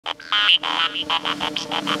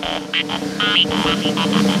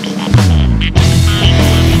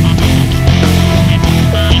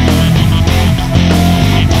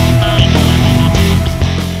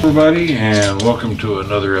Everybody, and welcome to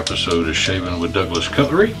another episode of Shaving with Douglas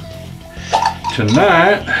Cutlery.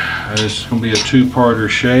 Tonight, this is going to be a two-parter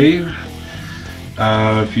shave.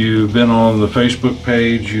 If you've been on the Facebook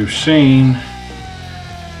page, you've seen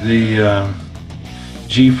the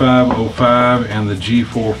G5-05 and the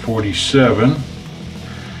G4-47.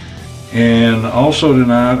 And also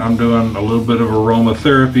tonight, I'm doing a little bit of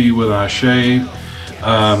aromatherapy with my shave.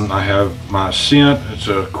 I have my scent. It's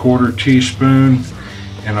a 1/4 teaspoon.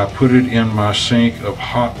 And I put it in my sink of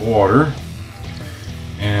hot water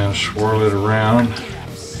and swirl it around,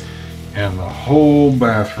 and the whole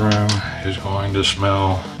bathroom is going to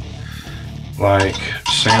smell like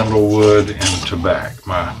sandalwood and tobacco,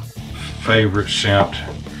 my favorite scent,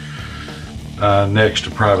 next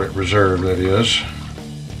to Private Reserve, that is.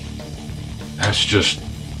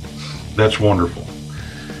 That's wonderful.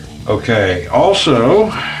 Okay,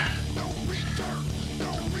 also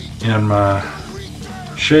in my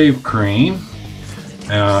shave cream,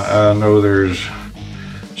 I know there's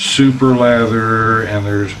super lather and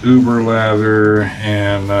there's uber lather,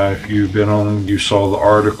 and if you've been on, you saw the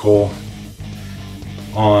article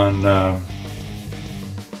on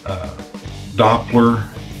Doppler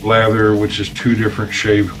lather, which is two different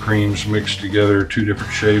shave creams mixed together, two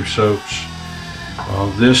different shave soaps.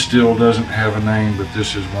 This still doesn't have a name, but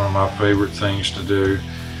this is one of my favorite things to do.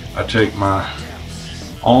 I take my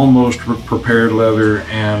almost prepared leather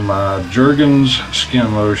and my Jergens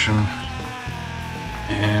skin lotion,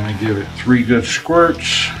 and I give it 3 good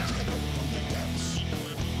squirts,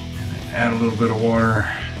 and then add a little bit of water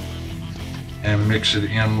and mix it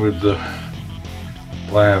in with the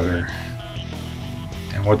lather.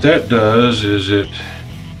 And what that does is it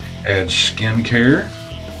adds skin care,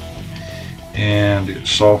 and it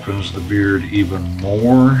softens the beard even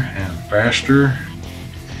more and faster.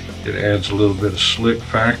 It adds a little bit of slick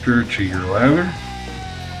factor to your lather.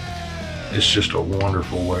 It's just a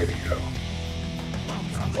wonderful way to go.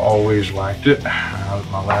 I've always liked it. Now that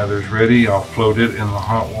my lather's ready, I'll float it in the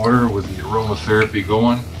hot water with the aromatherapy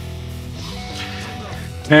going.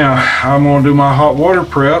 Now, I'm going to do my hot water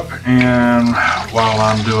prep, and while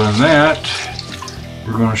I'm doing that,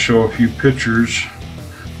 we're going to show a few pictures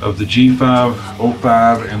of the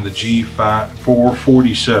G5-05 and the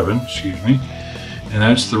G4-47, excuse me. And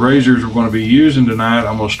that's the razors we're going to be using tonight.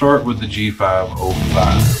 I'm going to start with the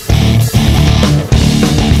G5-05.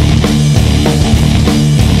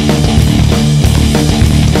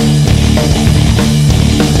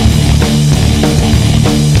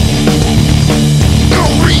 No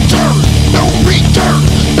return! No return!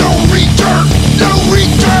 No return! No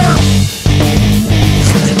return!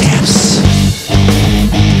 From the depths.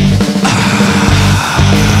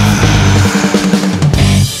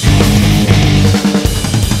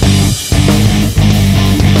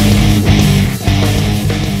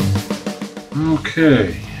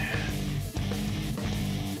 Okay,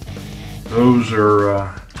 those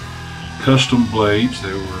are custom blades.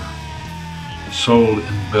 They were sold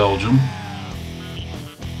in Belgium,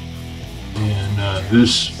 and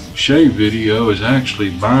this shave video is actually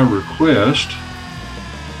by request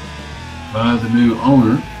by the new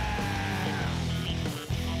owner,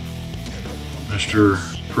 Mr.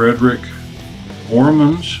 Frederick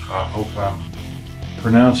Ormans. I hope I'm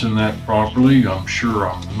pronouncing that properly. I'm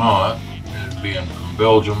sure I'm not. Being from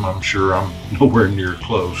Belgium, I'm sure I'm nowhere near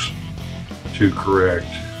close to correct,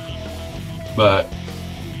 but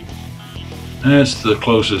that's the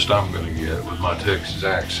closest I'm going to get with my Texas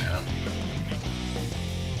accent.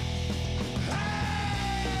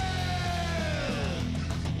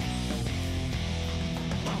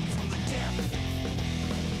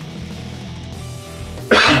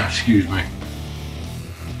 Excuse me.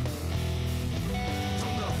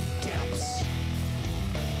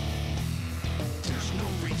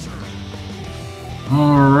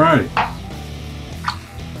 All right.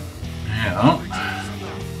 Now,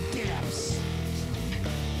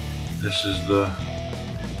 this is the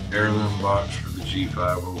heirloom box for the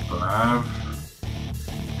G5-05.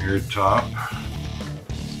 Mirrored top.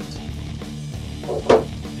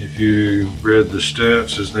 If you read the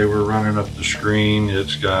stats as they were running up the screen,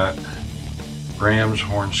 it's got ram's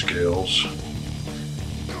horn scales,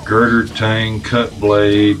 girder tang cut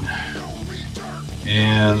blade,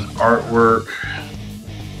 and artwork.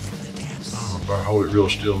 If I hold it real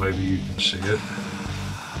still, maybe you can see it.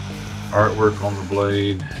 Artwork on the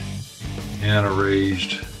blade and a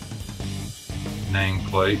raised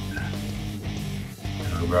nameplate.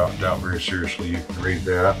 doubt very seriously you can read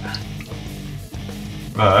that.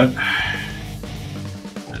 But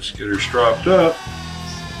let's get her stropped up.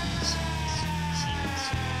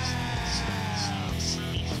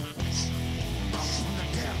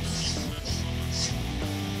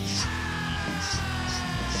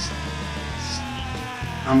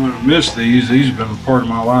 I'm going to miss these. These have been part of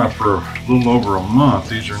my life for a little over a month.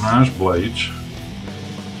 These are nice blades.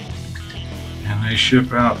 And they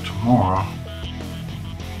ship out tomorrow.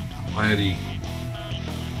 I'm glad he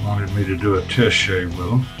wanted me to do a test shave with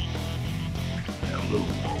them. Add a little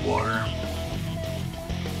more water.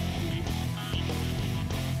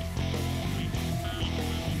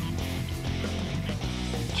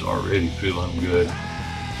 It's already feeling good.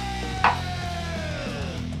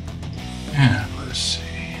 And let's see.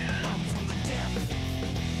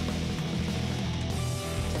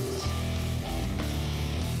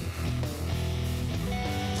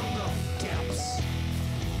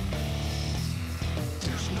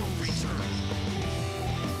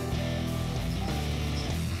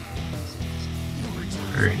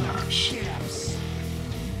 Very nice.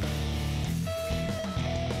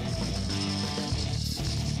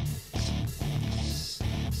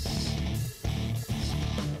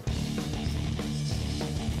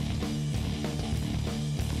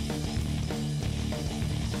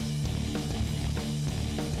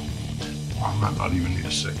 I might not even need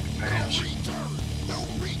a second pass.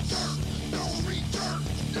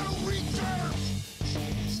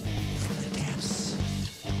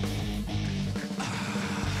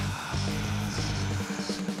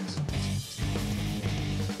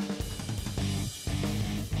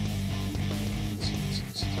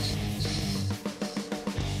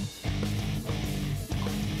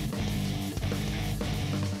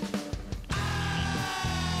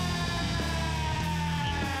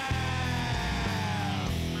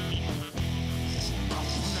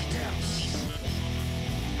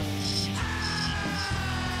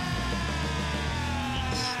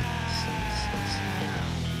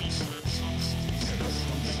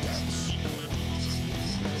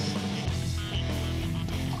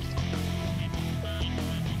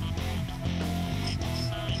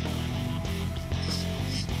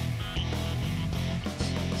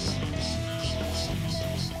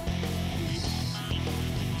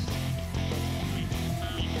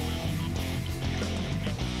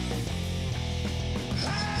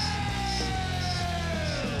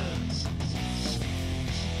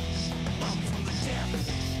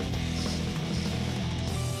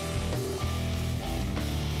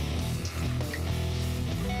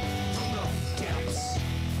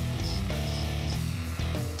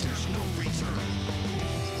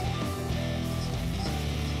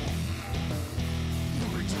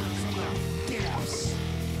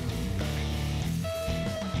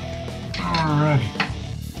 Alrighty.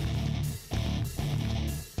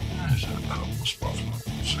 There's a couple of spots on the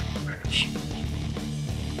second pass.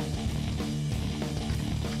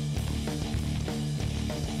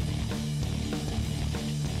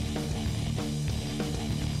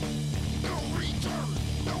 No return,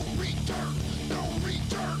 no return, no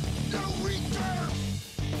return, no return.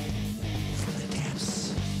 From the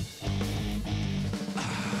depths.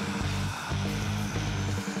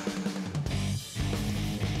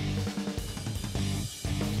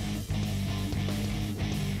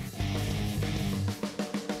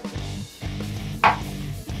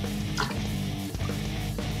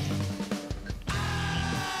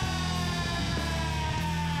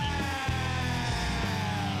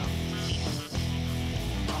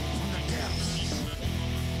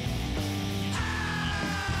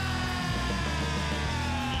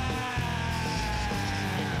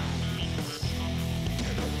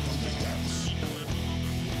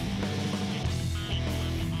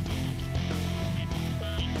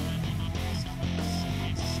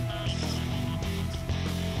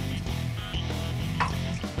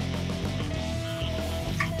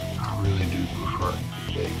 I really do prefer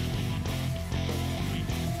V8.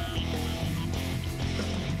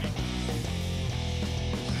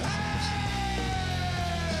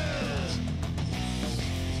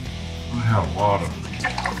 I have a lot of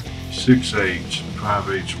 6/8 and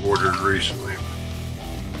 5/8 orders recently.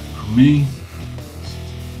 For me,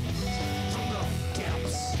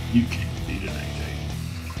 you can't beat an 8/8.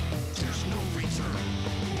 There's no return.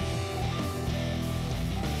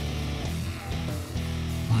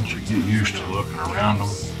 Once you get used to looking around them,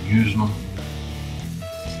 using them,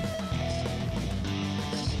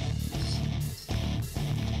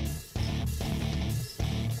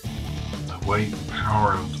 the weight and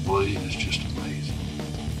power of the blade is just amazing.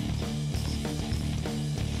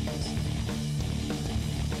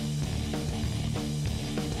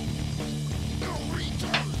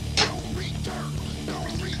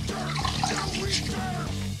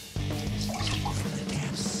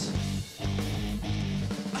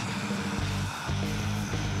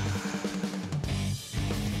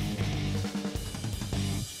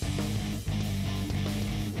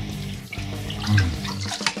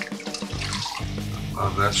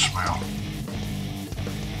 that smell.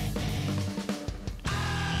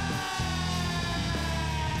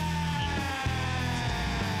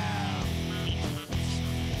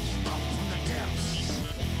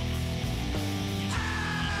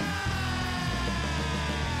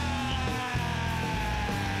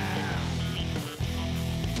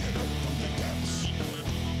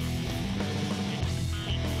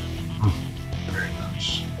 Very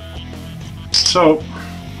nice. So,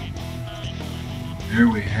 here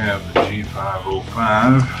we have the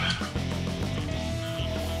G5-05.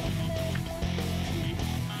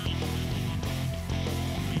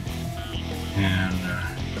 And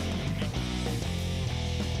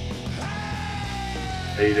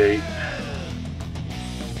 8/8.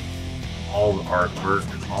 All the artwork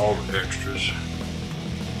and all the extras.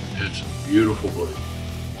 It's a beautiful blade.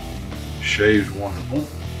 Shaves wonderful.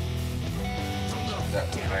 That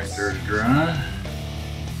back there to dry.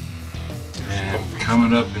 And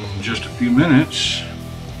coming up in just a few minutes,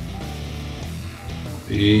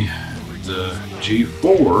 the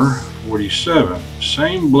G4-47,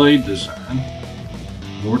 same blade design,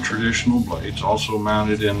 more traditional blades, also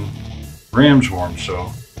mounted in ram's horn.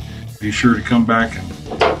 So be sure to come back and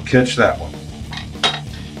catch that one.